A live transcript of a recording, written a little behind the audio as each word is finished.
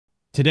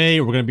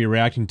Today, we're going to be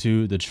reacting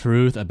to the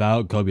truth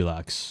about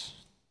Kobelax.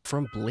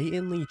 From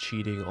blatantly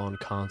cheating on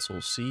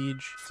console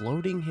Siege,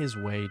 floating his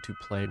way to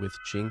play with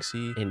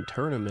Jinxie in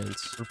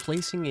tournaments,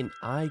 replacing an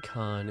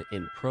icon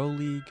in Pro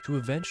League, to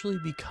eventually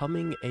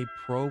becoming a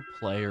pro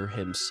player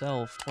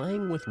himself,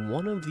 playing with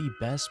one of the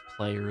best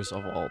players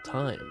of all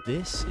time.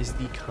 This is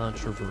the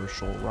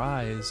controversial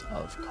rise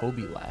of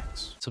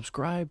Kobelax.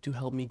 Subscribe to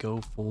help me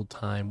go full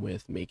time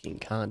with making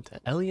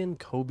content. Elian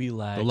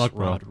Kobelax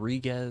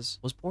Rodriguez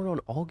was born on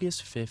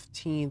August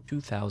 15,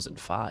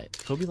 2005.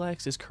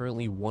 Kobelax is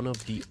currently one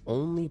of the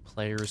only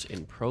players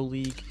in Pro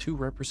League to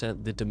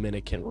represent the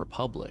Dominican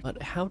Republic.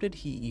 But how did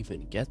he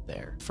even get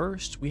there?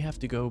 First, we have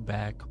to go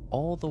back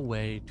all the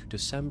way to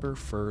December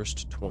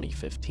 1st,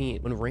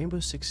 2015, when Rainbow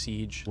Six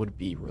Siege would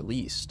be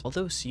released.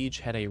 Although Siege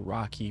had a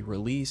rocky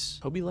release,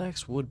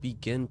 Kobelax would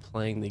begin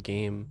playing the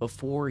game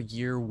before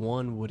year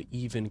one would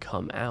even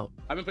come out.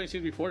 I've been playing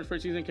Siege before the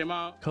first season came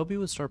out. Kobe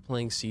would start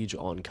playing Siege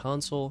on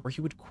console, where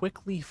he would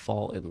quickly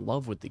fall in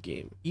love with the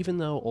game. Even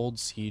though old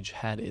Siege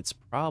had its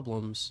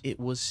problems, it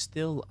was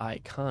still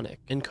iconic,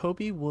 and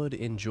Kobe would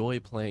enjoy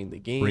playing the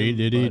game,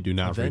 but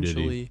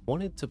eventually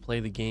wanted to play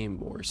the game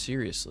more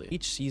seriously.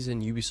 Each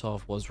season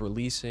Ubisoft was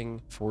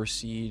releasing for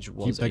Siege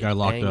was a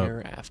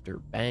banger after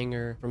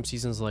banger, from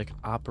seasons like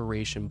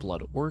Operation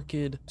Blood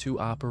Orchid to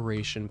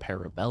Operation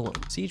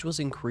Parabellum. Siege was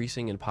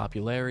increasing in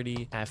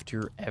popularity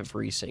after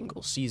every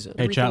single season.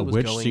 Hey chat,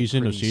 which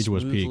season of Siege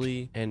was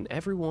peak? And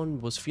everyone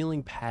was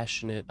feeling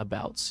passionate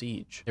about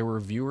Siege. There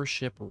were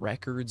viewership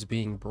records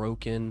being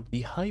broken.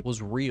 The hype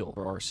was real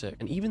for R6.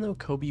 And even though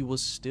Kobe was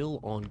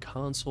still on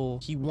console,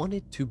 he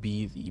wanted to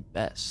be the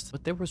best.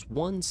 But there was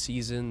one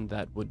season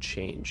that would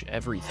change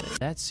everything.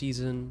 That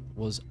season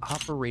was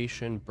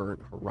Operation Burnt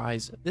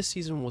Horizon. This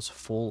season was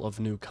full of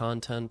new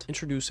content,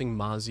 introducing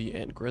Mozzie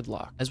and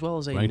Gridlock, as well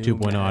as a new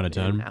map out of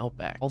 10. in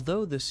Outback.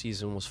 Although this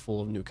season was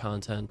full of new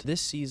content,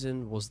 this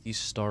season was the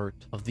start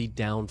of the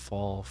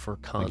downfall for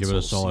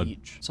console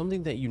Siege.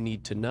 Something that you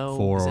need to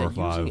know is that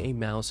using a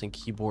mouse and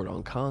keyboard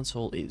on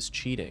console is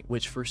cheating,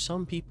 which for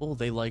some people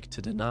they like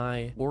to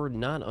deny or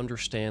not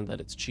understand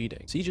that it's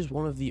cheating. Siege is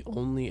one of the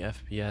only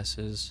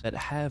FPSs that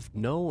have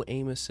no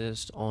aim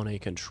assist on a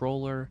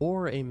controller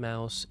or a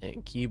mouse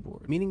and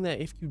keyboard, meaning that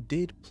if you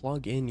did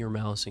plug in your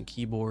mouse and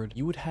keyboard,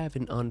 you would have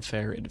an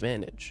unfair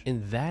advantage.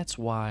 And that's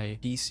why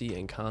PC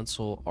and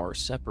console are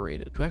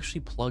separated. To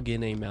actually plug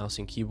in a mouse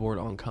and keyboard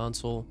on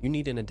console, you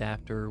need an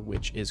adapter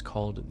which is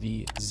called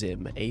the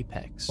Zim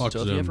Apex. So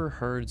if you ever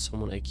heard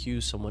someone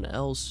accuse someone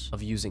else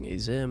of using a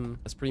Zim,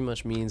 that pretty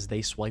much means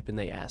they swiping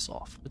their ass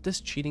off. But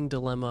this cheating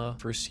dilemma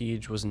for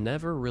Siege was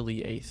never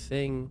really a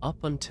thing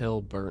up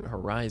until Burnt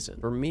Horizon.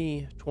 For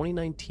me,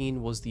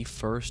 2019 was the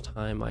first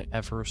time I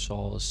ever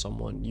saw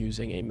someone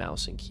using a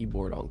mouse and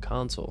keyboard on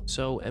console.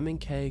 So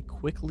M&K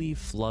quickly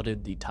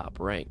flooded the top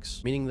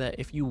ranks, meaning that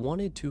if you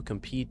wanted to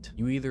compete,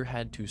 you either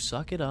had to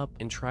suck it up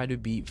and try to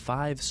beat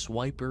 5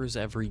 swipers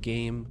every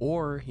game,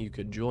 or you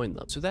could join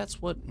them. So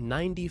that's what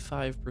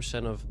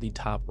 95% of the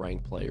top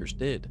ranked players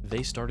did.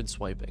 They started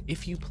swiping.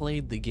 If you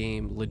played the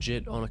game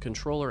legit on a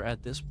controller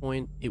at this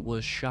point, it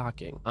was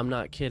shocking. I'm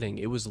not kidding.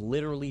 It was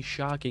literally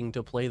shocking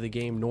to play the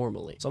game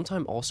normally.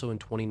 Sometime also in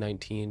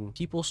 2019,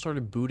 people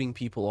started booting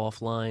people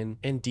offline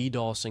and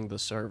DDoSing the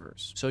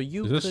servers. So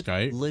you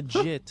could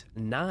legit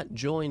not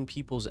join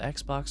people's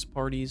Xbox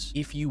parties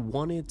if you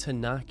wanted to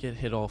not get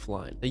hit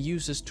offline. They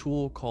use this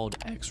tool called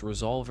X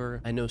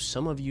Resolver. I know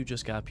some of you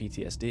just got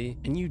PTSD,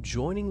 and you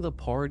joining the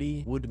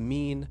party would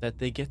mean that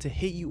they get to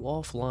hit you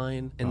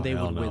offline and they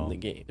would win the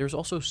game. There's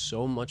also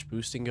so much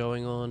boosting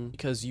going on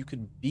because you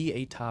could be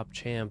a top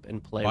champ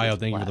and play with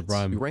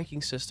plats. The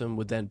ranking system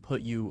would then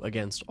put you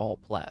against all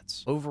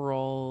plats.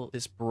 Overall,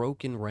 this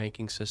broken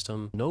ranking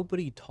system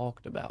nobody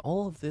talked about.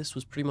 All of this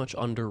was pretty much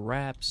under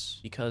wraps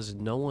because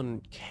no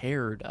one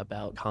cared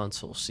about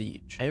console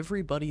Siege.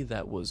 Everybody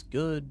that was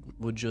good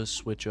would just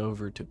switch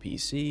over to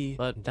PC,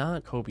 but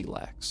not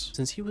Kobelax.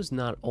 Since he was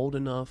not old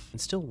enough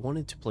and still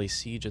wanted to play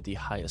Siege at the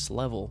highest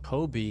level,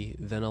 Kobe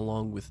then,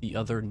 along with the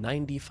other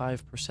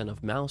 95%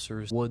 of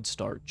mousers, would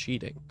start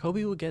cheating.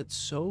 Kobe would get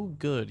so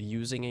good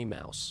using a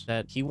mouse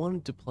that he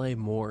wanted to play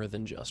more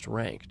than just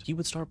ranked. He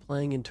would start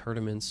playing in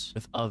tournaments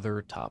with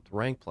other top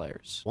ranked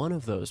players. One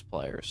of those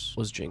players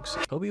was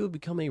Jinxie. Kobe would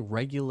become a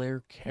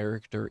regular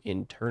character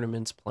in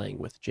tournaments playing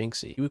with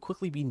Jinxie. He would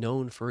quickly be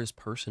known for his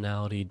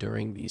personality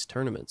during these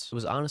tournaments. It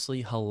was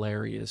honestly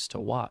hilarious to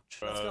watch.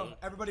 Let's go.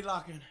 Everybody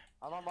lock in.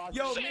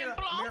 Yo, Mira,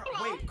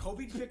 wait,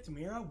 Kobe picked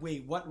Mira?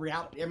 Wait, what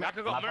reality? I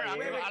could go Mira.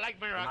 I like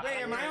Mira.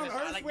 Wait, am I on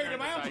Earth? Wait,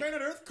 am I on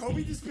planet Earth?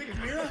 Kobe just picked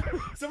Mira?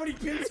 Somebody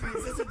pins me.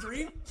 Is this a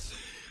dream?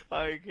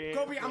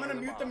 Kobe, I'm gonna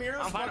mute the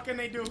Miras. What can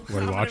they do?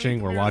 We're watching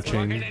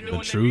the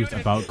truth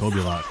about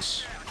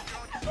Kobelax.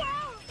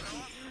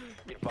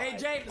 Hey,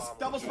 Jay,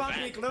 double spawn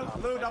peek.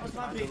 Lou, double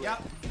spawn peek.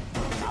 Yep.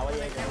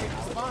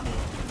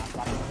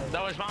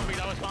 Double spawn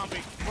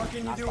peek. What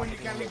can you do when you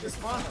can't leave the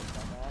spawn?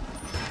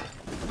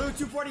 Lou,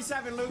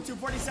 247, Lou,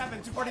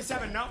 247,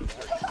 247, no?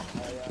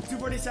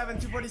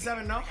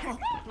 247, no?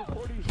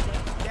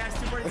 Yeah, it's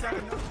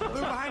 247. Luke,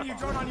 behind you.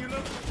 Drone on you,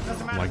 Luke.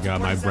 Doesn't matter. Oh my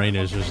god, my brain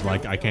is just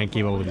like, I can't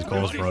keep up with these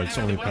calls, bro. It's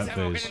only pet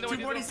phase.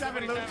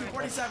 247, Luke.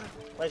 247.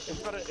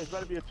 It's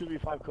better be a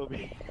 2v5,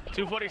 Kobe.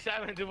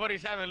 247,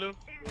 Luke.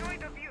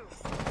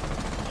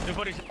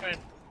 247.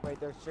 Wait,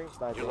 there's strings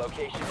by Your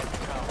location is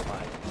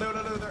compromised. Luke.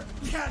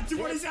 Yeah,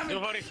 247.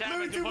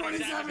 247,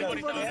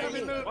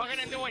 247. What can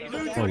I do when you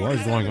What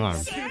is going on?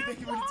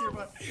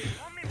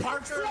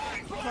 Parker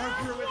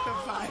with the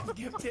 5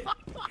 gifted.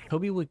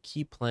 Kobe would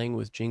keep playing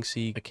with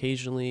Jinxie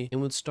occasionally and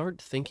would start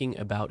thinking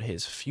about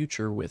his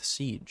future with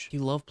Siege. He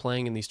loved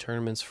playing in these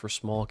tournaments for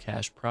small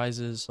cash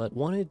prizes, but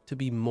wanted to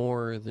be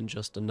more than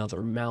just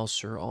another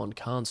mouser on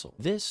console.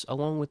 This,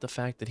 along with the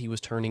fact that he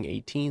was turning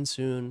 18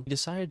 soon, he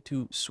decided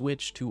to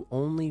switch to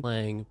only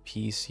playing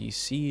PC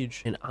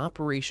Siege in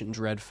Operation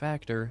Dread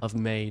Factor of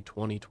May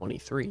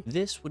 2023.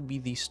 This would be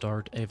the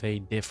start of a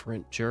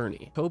different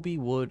journey. Kobe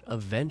would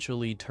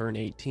eventually turn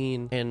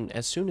 18, and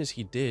as soon as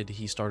he did,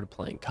 he started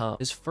playing comp.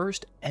 His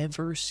first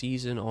ever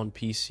season on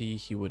PC,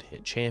 he would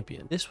hit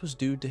champion. This was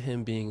due to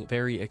him being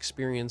very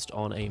experienced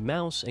on a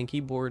mouse and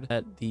keyboard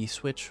that the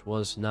Switch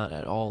was not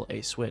at all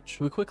a Switch.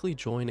 He would quickly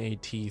join a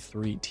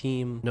T3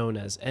 team known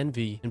as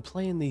Envy and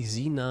play in the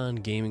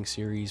Xenon gaming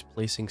series,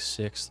 placing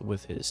 6th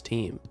with his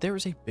team. But there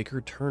was a bigger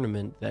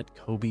tournament that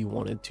Kobe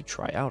wanted to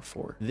try out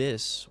for.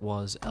 This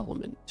was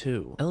Element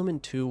 2.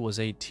 Element 2 was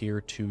a tier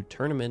 2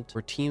 tournament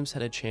where teams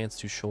had a chance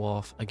to show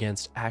off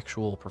against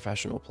actual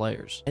professional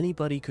players.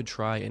 Anybody could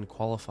try and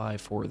qualify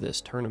for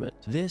this tournament.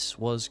 This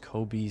was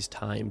Kobe's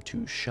time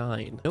to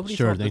shine. Nobody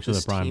thought that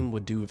this team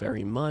would do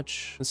very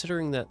much,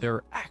 considering that there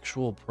are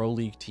actual Pro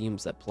League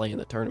teams that play in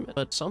the tournament.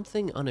 But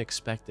something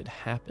unexpected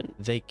happened.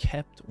 They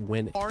kept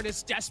winning. Karn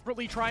is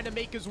desperately trying to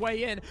make his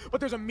way in, but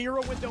there's a mirror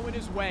window in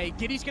his way.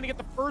 Giddy's gonna get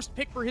the first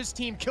pick for his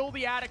team, kill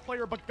the Attic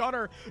player, but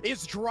Gunner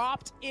is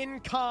dropped in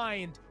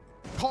kind.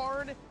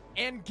 Karn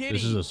and Giddy,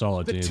 this is a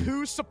solid the team.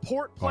 2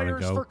 support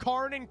players for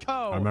Karn and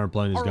Co. I remember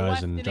playing these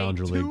guys in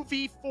Challenger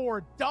League.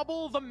 2v4,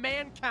 double the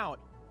man count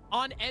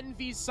on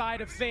Envy's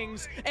side of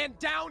things, and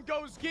down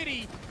goes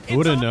Giddy. Who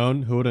would have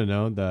known? Who would have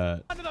known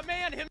that the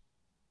man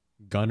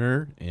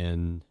Gunner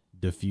and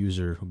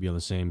Diffuser would be on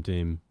the same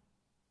team?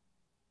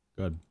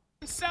 Good.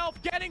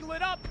 Himself getting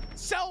lit up,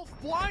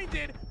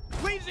 self-blinded.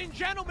 Ladies and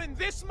gentlemen,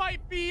 this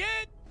might be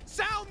it.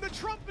 Sound the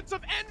trumpets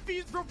of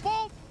Envy's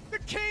revolt. The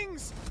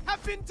Kings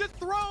have been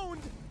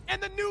dethroned,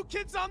 and the new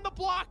kids on the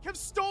block have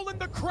stolen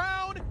the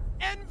crown.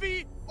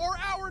 Envy are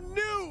our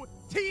new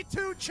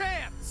T2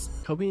 champs.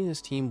 Kobe and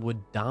his team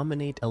would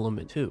dominate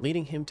Element 2,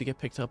 leading him to get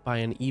picked up by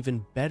an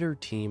even better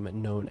team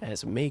known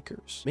as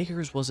Makers.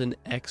 Makers was an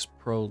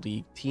ex-Pro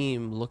League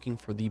team looking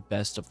for the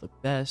best of the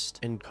best,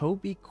 and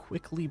Kobe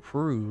quickly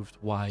proved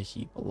why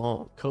he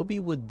belonged. Kobe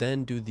would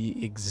then do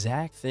the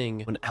exact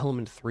thing when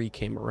Element 3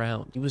 came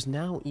around. He was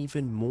now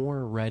even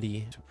more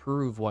ready to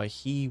prove why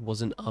he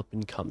was an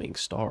up-and-coming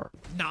star.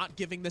 Not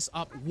giving this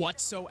up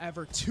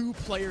whatsoever. 2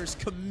 players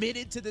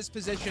committed to this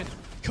position,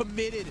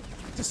 committed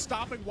to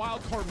stopping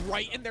Wildcard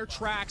right in their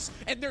tracks,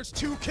 and there's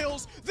 2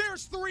 kills,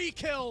 there's 3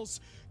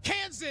 kills.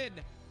 Kansan,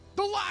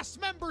 the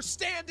last member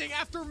standing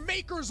after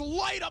Makers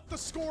light up the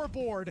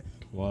scoreboard.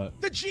 What?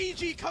 The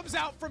GG comes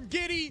out from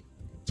Giddy.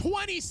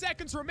 20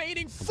 seconds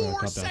remaining,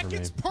 4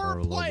 seconds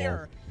per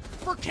player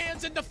for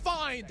Kansan to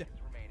find.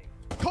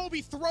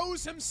 Kobe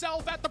throws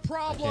himself at the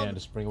problem,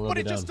 but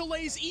it just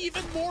delays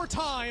even more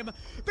time.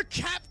 The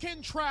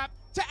Capcan trap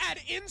to add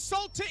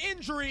insult to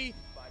injury.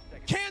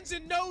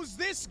 Kansan knows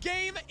this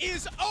game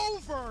is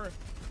over.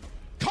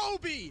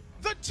 Kobe,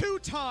 the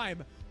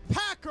 2-time.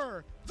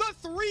 Packer, the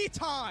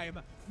 3-time.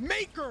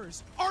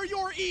 Makers are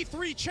your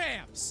E3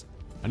 champs.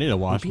 I need to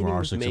watch Competing more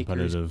with R6 Makers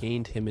competitive.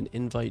 gained him an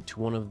invite to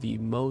one of the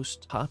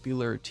most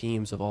popular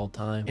teams of all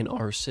time in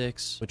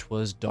R6, which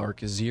was Dark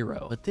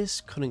Zero. But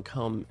this couldn't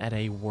come at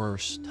a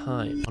worse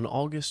time. On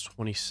August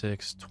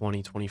 26,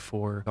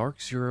 2024,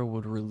 Dark Zero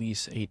would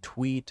release a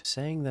tweet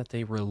saying that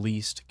they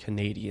released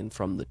Canadian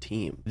from the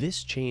team.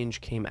 This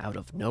change came out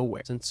of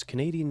nowhere, since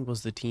Canadian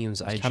was the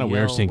team's IGL, kind of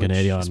weird seeing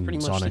Canadian is on pretty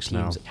much Sonics the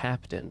team's now.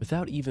 captain.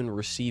 Without even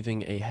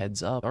receiving a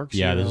heads up, Dark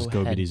Yeah, Zero this is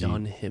go had BDZ.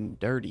 done him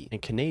dirty,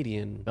 and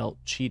Canadian felt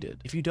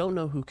cheated. If you don't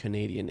know who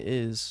Canadian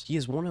is, he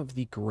is one of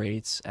the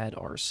greats at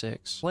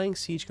R6, playing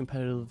Siege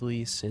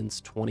competitively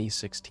since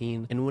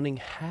 2016 and winning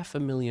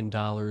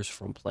 $500,000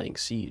 from playing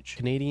Siege.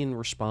 Canadian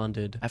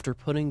responded, after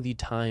putting the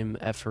time,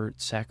 effort,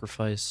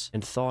 sacrifice,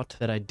 and thought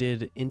that I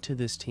did into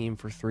this team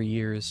for 3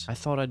 years, I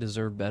thought I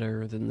deserved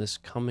better than this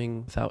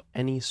coming without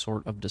any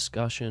sort of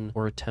discussion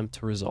or attempt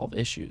to resolve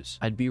issues.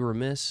 I'd be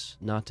remiss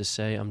not to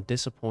say I'm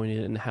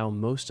disappointed in how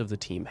most of the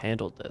team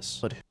handled this,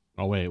 but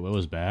oh wait, what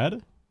was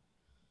bad?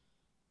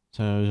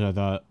 So I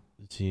thought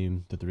the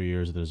team, the 3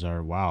 years of the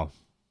Desire. Wow.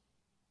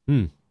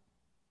 So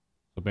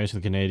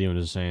basically, Canadian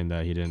was saying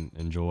that he didn't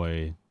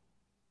enjoy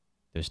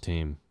this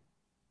team.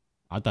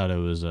 I thought it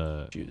was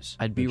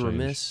I'd be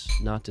remiss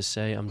not to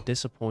say I'm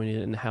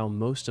disappointed in how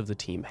most of the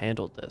team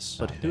handled this.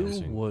 But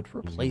who would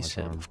replace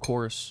him? Of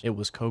course, it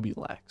was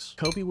Kobelax.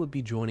 Kobe would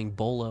be joining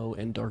Bolo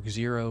and Dark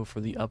Zero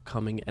for the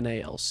upcoming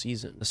NAL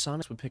season. The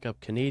Sonics would pick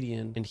up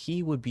Canadian, and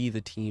he would be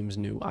the team's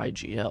new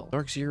IGL.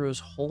 Dark Zero's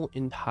whole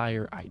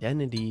entire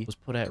identity was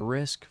put at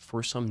risk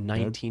for some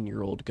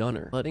 19-year-old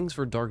gunner. But things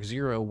for Dark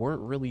Zero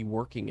weren't really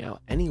working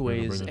out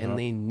anyways, and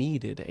they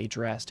needed a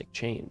drastic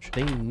change.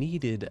 They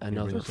needed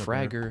another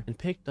fragger, and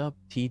picked up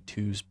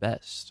T2's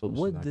best. But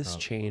would this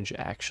change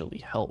actually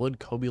help? Would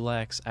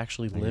Kobelax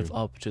actually live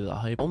up to the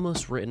hype?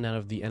 Almost written out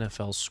of the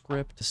NFL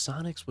script, the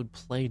Sonics would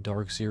play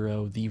Dark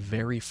Zero the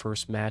very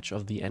first match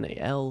of the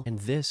NAL, and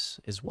this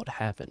is what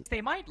happened.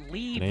 They might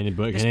leave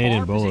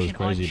Canadian Bolo is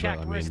crazy, but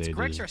I mean, his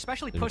grits are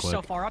especially pushed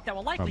so far up that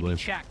will likely be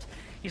checked.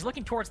 He's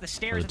looking towards the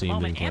stairs at the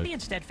moment, and the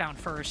instead found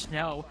first.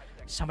 No.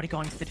 Somebody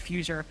going for the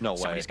diffuser. No way.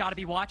 Somebody's got to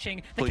be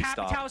watching. The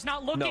Capitao is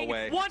not looking. No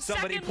way. 1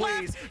 Somebody second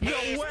please. left. No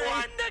He's way.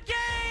 won the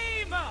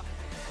game.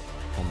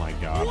 Oh my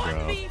god,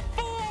 bro.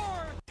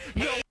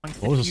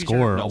 1v4. What was the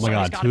score? Oh my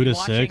god,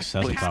 2-6.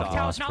 That's a tough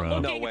loss, bro.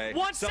 No way.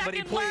 1 Somebody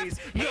second please.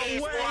 left. No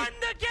He's way. won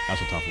the game.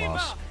 That's a tough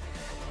loss.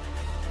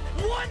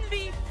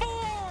 1v4.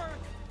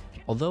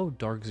 Although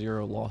Dark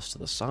Zero lost to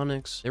the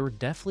Sonics, there were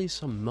definitely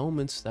some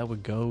moments that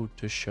would go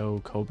to show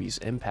Kobe's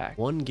impact.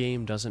 One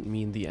game doesn't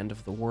mean the end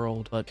of the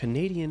world, but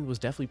Canadian was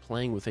definitely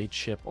playing with a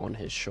chip on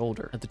his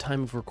shoulder. At the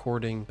time of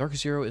recording, Dark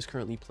Zero is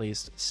currently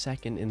placed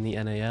second in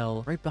the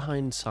NAL, right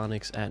behind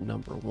Sonics at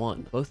number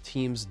 1. Both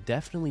teams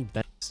definitely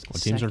best.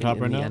 What teams are top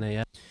right now?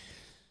 NAL.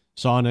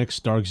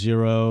 Sonics, Dark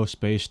Zero,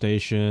 Space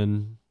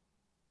Station,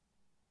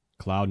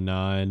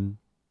 Cloud9,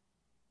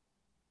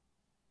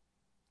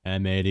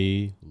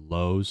 M80,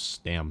 Lowe's,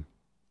 damn,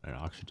 and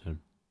Oxygen.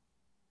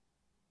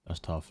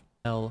 That's tough.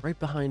 Right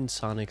behind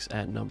Sonics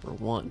at number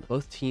 1.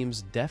 Both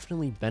teams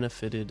definitely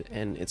benefited,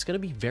 and it's going to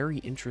be very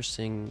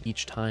interesting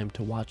each time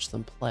to watch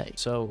them play.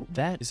 So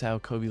that is how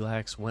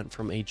Kobelax went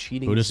from a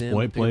cheating sim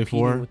to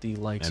competing with the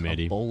likes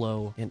M80. of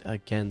Bolo and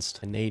against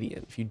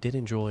Canadian. If you did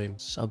enjoy,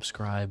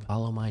 subscribe,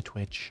 follow my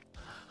Twitch.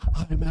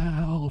 I'm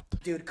out.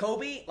 Dude,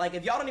 Kobe, like,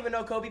 if y'all don't even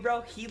know Kobe,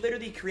 bro, he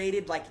literally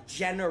created, like,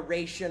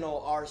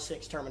 generational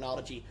R6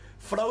 terminology.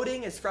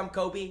 Floating is from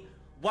Kobe.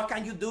 What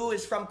can you do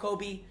is from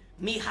Kobe.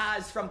 Mija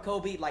is from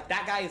Kobe. Like,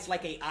 that guy is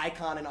like a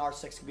icon in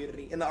R6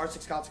 community, in the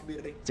R6 comms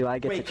community. Do I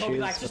get to Kobe choose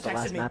Lax what just the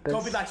last texted me. map is?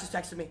 Kobe Lax just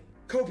texted me.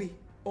 Kobe,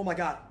 oh my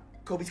god.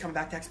 Kobe's coming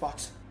back to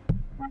Xbox.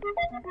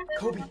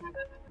 Kobe.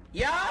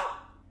 Yeah?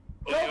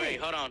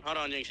 Wait, hold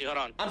on, Jinxie, hold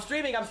on. I'm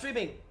streaming. 1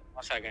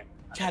 second.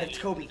 Chad, it's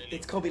Kobe.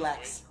 It's Kobe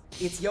Lax.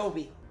 It's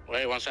Yobi.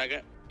 Wait 1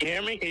 second. Can you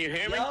hear me? Can you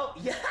hear me? Yo,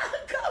 yeah,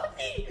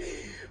 Kobe.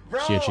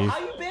 Bro, See you, Chief. how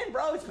you been,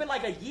 bro? It's been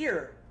like a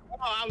year.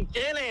 Oh, I'm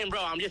chilling,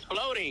 bro. I'm just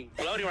floating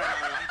right now.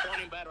 I'm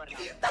floating bad right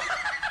now.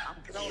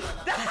 I'm floating.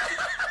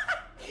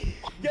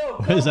 Yo,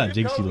 What is that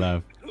Kobe, Jinxie Kobe,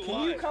 laugh?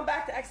 Can you come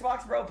back to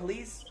Xbox, bro,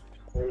 please?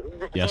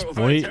 Yes,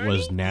 Voight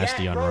was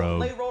nasty on bro,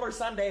 Rogue. play Roller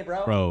Sunday,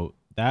 bro. Bro,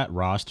 that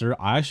roster,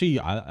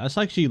 that's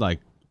actually like,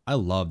 I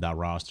love that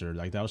roster.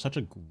 Like, that was such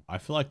a, I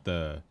feel like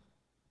the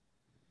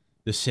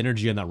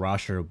synergy on that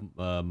roster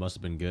must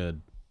have been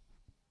good.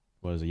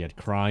 What was it? You had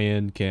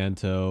Cryan,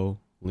 Kanto,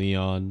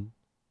 Leon,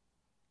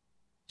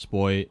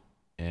 Spoit,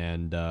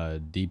 and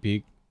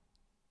D-Peak.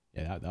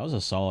 Yeah, that was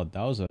a solid,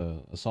 that was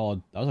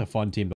a fun team.